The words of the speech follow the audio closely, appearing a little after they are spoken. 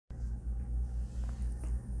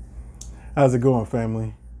How's it going,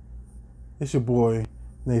 family? It's your boy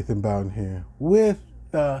Nathan Bowden here with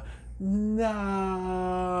another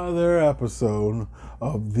episode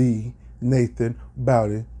of the Nathan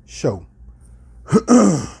Bowden Show.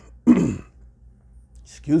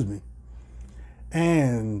 Excuse me.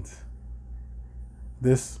 And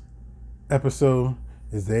this episode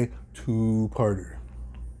is a two-parter.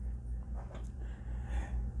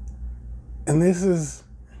 And this is,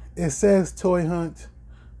 it says toy hunt,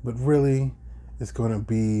 but really it's going to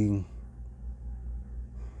be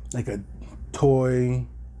like a toy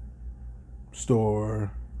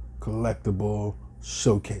store collectible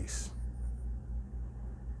showcase.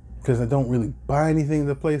 Because I don't really buy anything at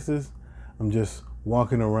the places. I'm just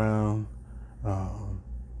walking around.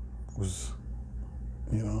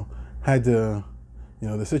 Had to,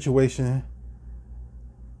 the situation.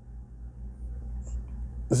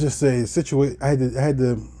 Let's just say I had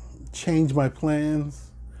to change my plans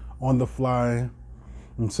on the fly,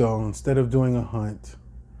 and so instead of doing a hunt,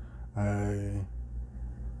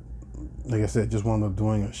 like I said, just wound up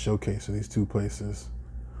doing a showcase of these two places.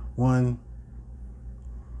 One,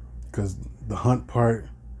 because the hunt part,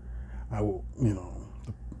 I was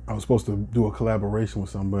supposed to do a collaboration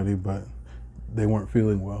with somebody, but they weren't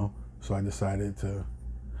feeling well, so I decided to,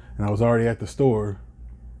 and I was already at the store.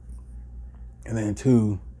 And then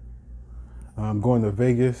two, I'm going to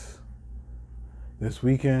Vegas this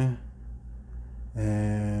weekend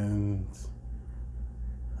and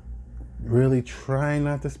really trying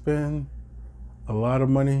not to spend a lot of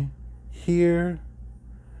money here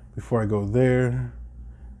before I go there.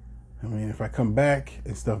 I mean, if I come back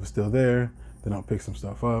and stuff is still there, then I'll pick some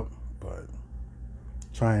stuff up, but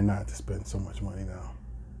trying not to spend so much money now.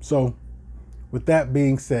 So with that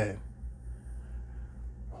being said,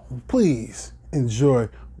 please enjoy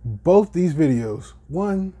both these videos.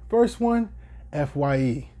 First one,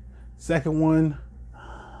 FYE. Second one,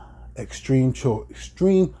 extreme toys.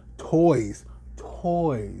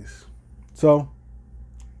 So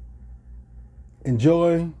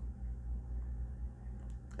enjoy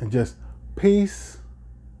and just peace,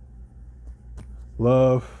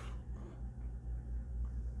 love,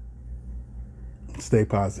 stay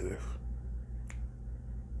positive.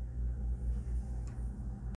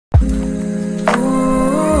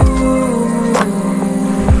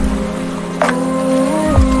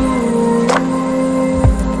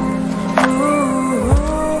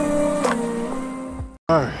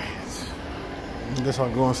 Alright, I guess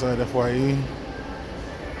I'll go inside FYE.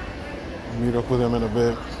 Meet up with him in a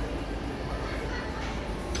bit.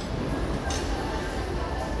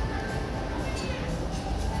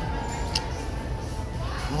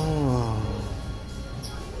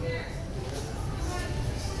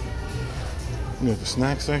 We got the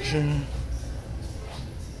snack section.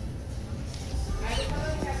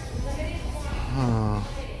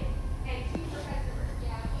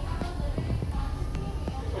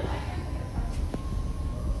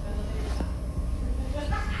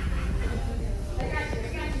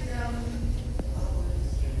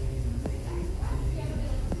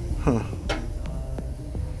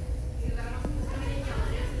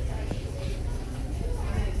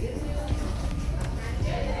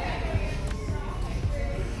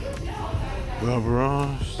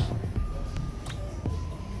 Ross.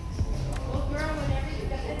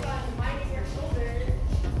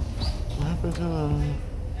 What happened to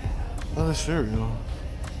the other cereal?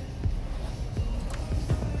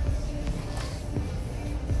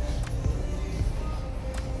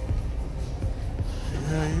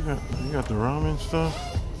 Yeah, you got the ramen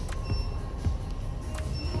stuff.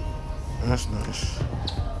 That's nice.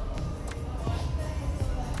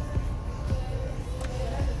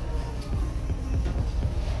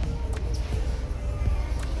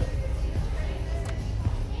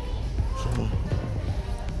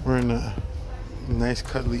 We're in the nice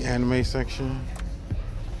cuddly anime section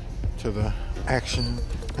to the action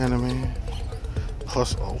anime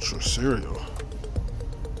plus ultra cereal.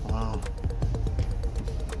 Wow.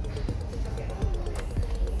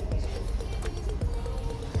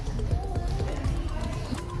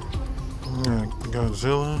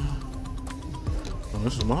 Godzilla. Oh,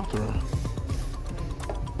 this is Mothra.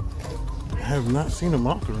 I have not seen a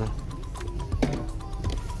Mothra.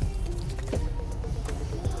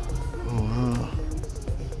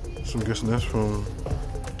 So I'm guessing that's from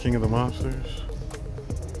King of the Monsters.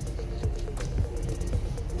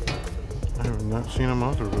 I have not seen a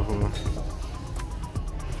Mothra before.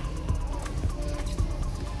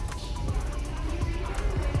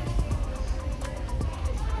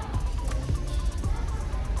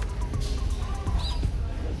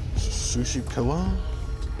 Sushi pillow?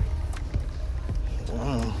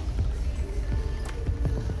 Wow.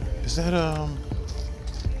 Is that I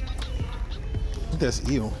think that's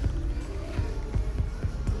eel.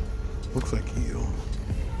 Looks like eel.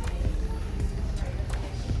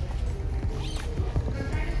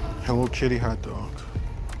 Hello Kitty hot dog.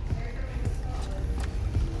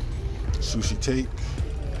 Sushi tape.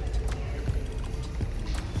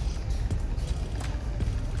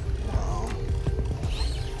 Wow.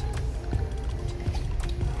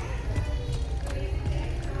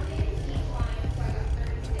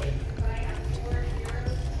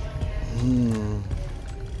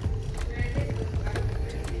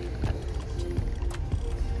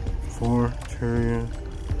 Four terrier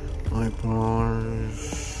light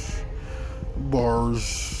bars,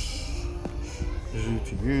 easy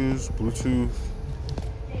to use, Bluetooth.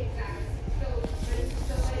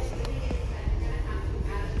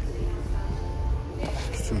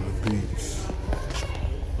 To the beats.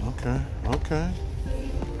 Okay.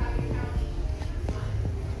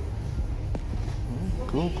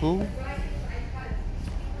 Cool.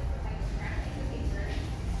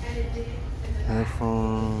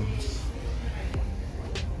 Headphones.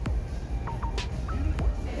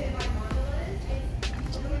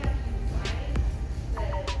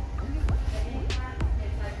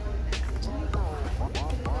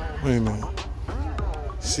 Wait a minute.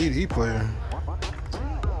 CD player.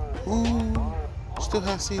 Ooh, still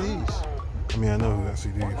have CDs. I mean, I know who got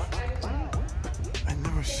CDs. I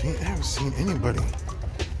haven't seen anybody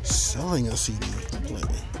selling a CD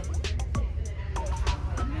lately.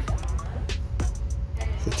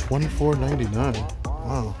 For $24.99.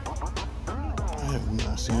 Wow. I have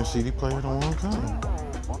not seen a CD player in a long time.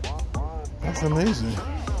 That's amazing.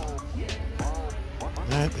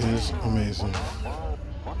 That is amazing.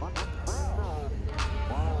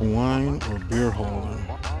 Wine or beer holder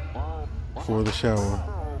for the shower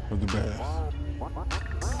or the bath.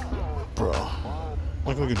 Bro,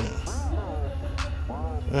 look at that.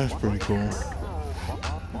 That's pretty cool.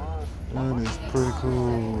 That is pretty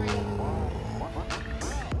cool.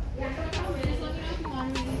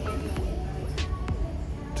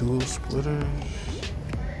 Dual splitters.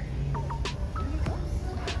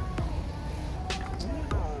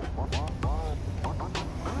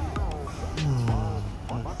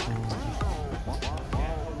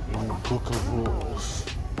 Book of rules.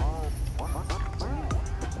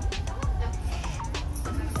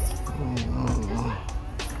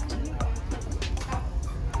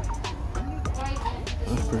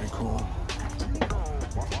 That's pretty cool.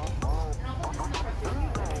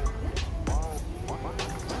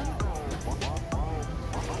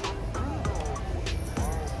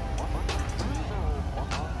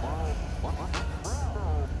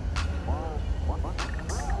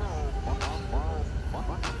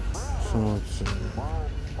 So let's see.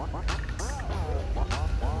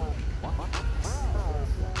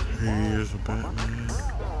 Here's a Batman.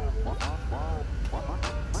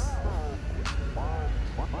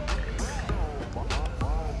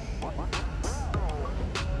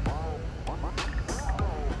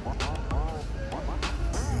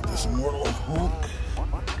 Got this Mortal Hulk.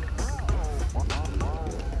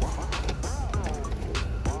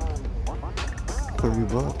 $30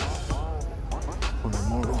 for the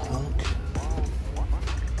Mortal Hulk.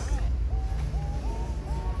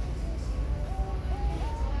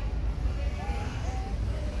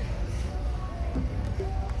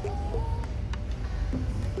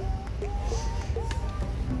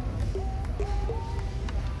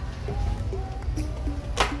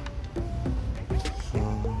 So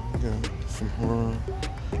we got some horror,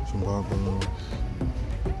 some Barbaros.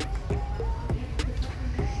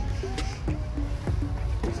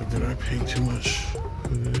 Did I pay too much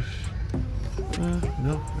for this?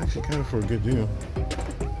 No, actually kind of for a good deal.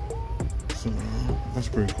 So that's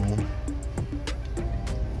pretty cool.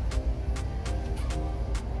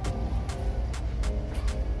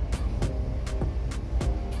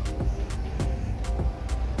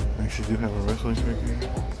 I actually do have a wrestling figure.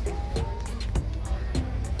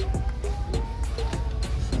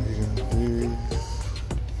 So you got these.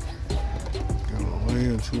 Got a way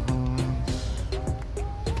and two horns.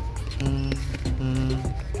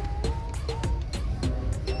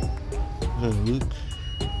 Is that Luke?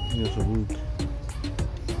 Yeah, it's a Luke.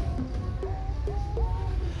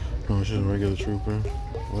 Oh, it's just a regular trooper.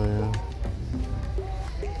 Leia.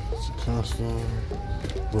 It's a costume.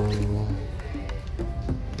 Bro.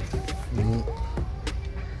 Nope.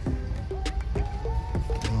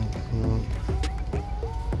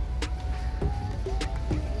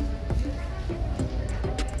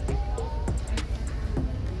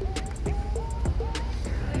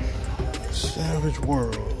 Savage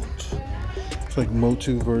World. It's like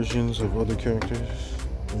MotU versions of other characters.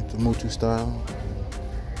 Like the MotU style.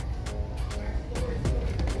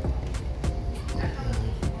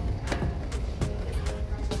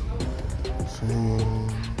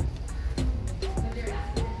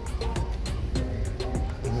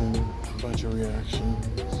 And a bunch of reactions.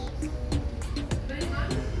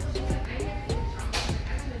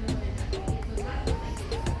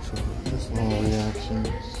 So just all reactions.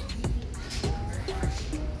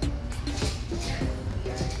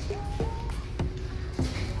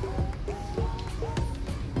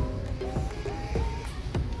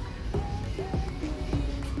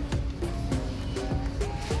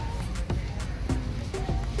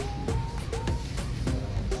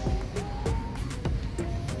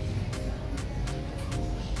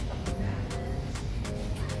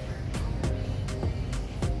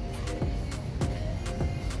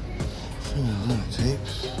 A lot of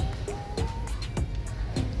tapes.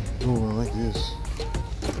 Oh, I like this.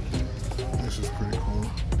 This is pretty cool.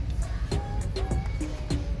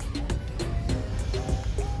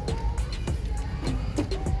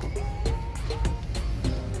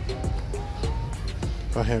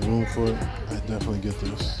 If I had room for it, I'd definitely get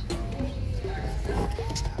this.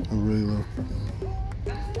 I really love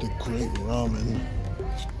the great ramen.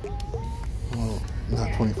 Well, not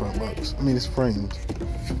 $25. I mean, it's framed,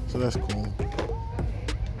 so that's cool.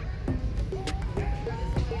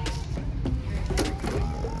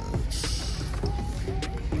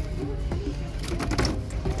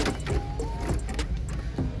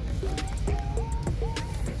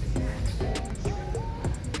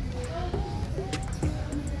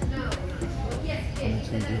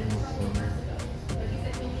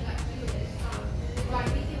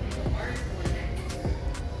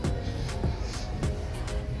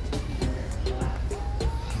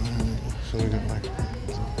 So we got like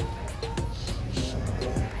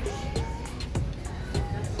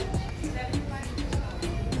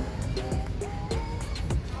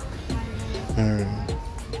alright,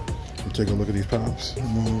 we'll take a look at these pops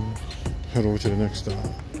and then head over to the next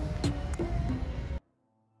stop.